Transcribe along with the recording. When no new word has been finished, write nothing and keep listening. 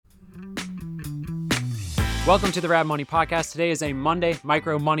Welcome to the Rad Money Podcast. Today is a Monday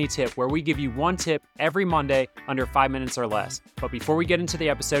Micro Money Tip where we give you one tip every Monday under 5 minutes or less. But before we get into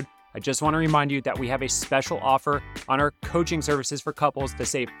the episode, I just want to remind you that we have a special offer on our coaching services for couples to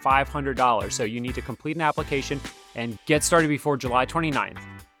save $500. So you need to complete an application and get started before July 29th.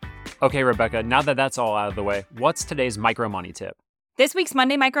 Okay, Rebecca, now that that's all out of the way, what's today's Micro Money Tip? This week's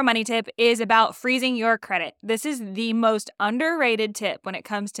Monday Micro Money Tip is about freezing your credit. This is the most underrated tip when it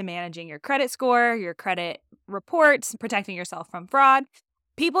comes to managing your credit score, your credit reports, protecting yourself from fraud.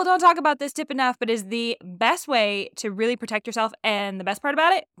 People don't talk about this tip enough, but is the best way to really protect yourself. And the best part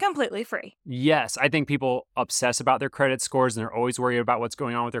about it, completely free. Yes, I think people obsess about their credit scores and they're always worried about what's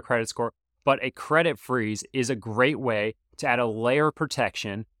going on with their credit score. But a credit freeze is a great way to add a layer of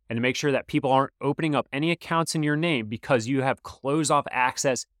protection and to make sure that people aren't opening up any accounts in your name because you have closed off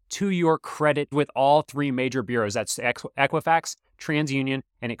access to your credit with all three major bureaus. That's Equifax, TransUnion,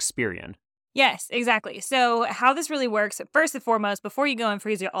 and Experian. Yes, exactly. So how this really works, first and foremost, before you go and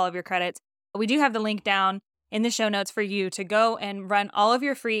freeze all of your credits, we do have the link down in the show notes for you to go and run all of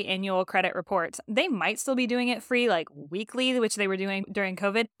your free annual credit reports. They might still be doing it free, like weekly, which they were doing during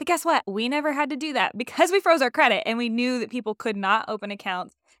COVID. But guess what? We never had to do that because we froze our credit and we knew that people could not open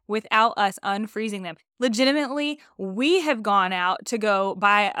accounts without us unfreezing them. Legitimately, we have gone out to go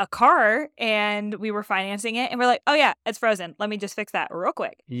buy a car and we were financing it and we're like, oh yeah, it's frozen. Let me just fix that real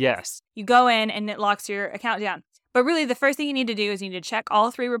quick. Yes. You go in and it locks your account down. But really, the first thing you need to do is you need to check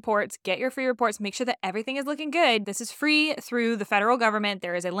all three reports, get your free reports, make sure that everything is looking good. This is free through the federal government.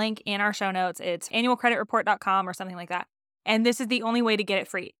 There is a link in our show notes. It's annualcreditreport.com or something like that. And this is the only way to get it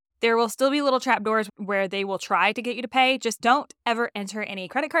free. There will still be little trapdoors where they will try to get you to pay. Just don't ever enter any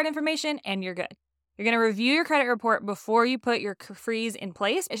credit card information and you're good. You're going to review your credit report before you put your freeze in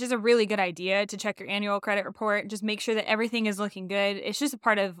place. It's just a really good idea to check your annual credit report. Just make sure that everything is looking good. It's just a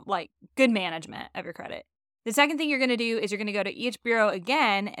part of good management of your credit. The second thing you're going to do is you're going to go to each bureau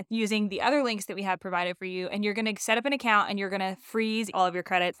again using the other links that we have provided for you. And you're going to set up an account and you're going to freeze all of your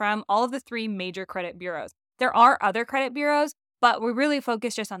credit from all of the three major credit bureaus. There are other credit bureaus, but we're really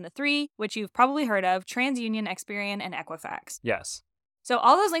focused just on the three, which you've probably heard of: TransUnion, Experian, and Equifax. Yes. So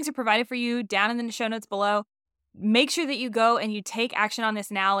all those links are provided for you down in the show notes below. Make sure that you go and you take action on this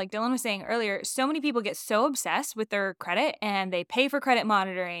now. Like Dylan was saying earlier, so many people get so obsessed with their credit and they pay for credit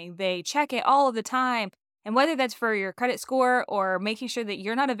monitoring. They check it all of the time. And whether that's for your credit score or making sure that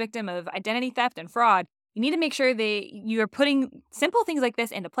you're not a victim of identity theft and fraud, you need to make sure that you're putting simple things like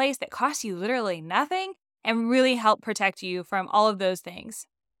this into place that cost you literally nothing and really help protect you from all of those things.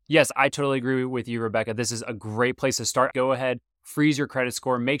 Yes, I totally agree with you, Rebecca. This is a great place to start. Go ahead, freeze your credit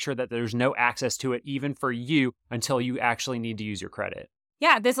score, make sure that there's no access to it even for you until you actually need to use your credit.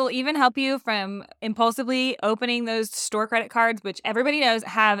 Yeah, this will even help you from impulsively opening those store credit cards, which everybody knows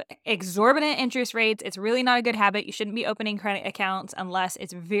have exorbitant interest rates. It's really not a good habit. You shouldn't be opening credit accounts unless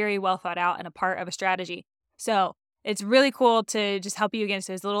it's very well thought out and a part of a strategy. So it's really cool to just help you against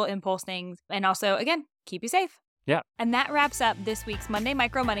those little impulse things. And also, again, keep you safe. Yeah. And that wraps up this week's Monday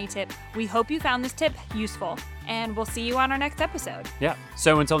Micro Money Tip. We hope you found this tip useful, and we'll see you on our next episode. Yeah.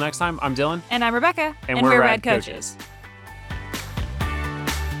 So until next time, I'm Dylan. And I'm Rebecca. And we're Rad Coaches.